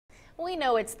We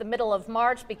know it's the middle of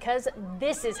March because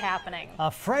this is happening. A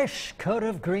fresh coat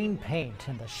of green paint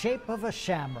in the shape of a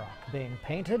shamrock being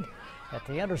painted at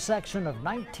the intersection of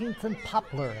 19th and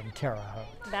Poplar in Terre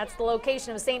Haute. That's the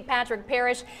location of St. Patrick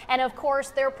Parish, and of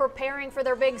course they're preparing for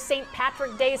their big St.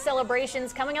 Patrick Day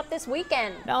celebrations coming up this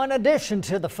weekend. Now, in addition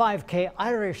to the 5K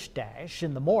Irish Dash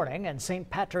in the morning and St.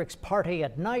 Patrick's Party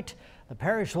at night, the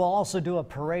parish will also do a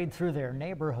parade through their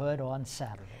neighborhood on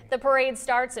Saturday. The parade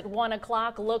starts at 1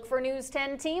 o'clock. Look for News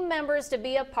 10 team members to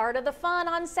be a part of the fun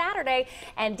on Saturday.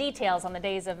 And details on the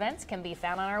day's events can be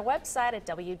found on our website at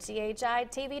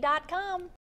WTHI-TV.com.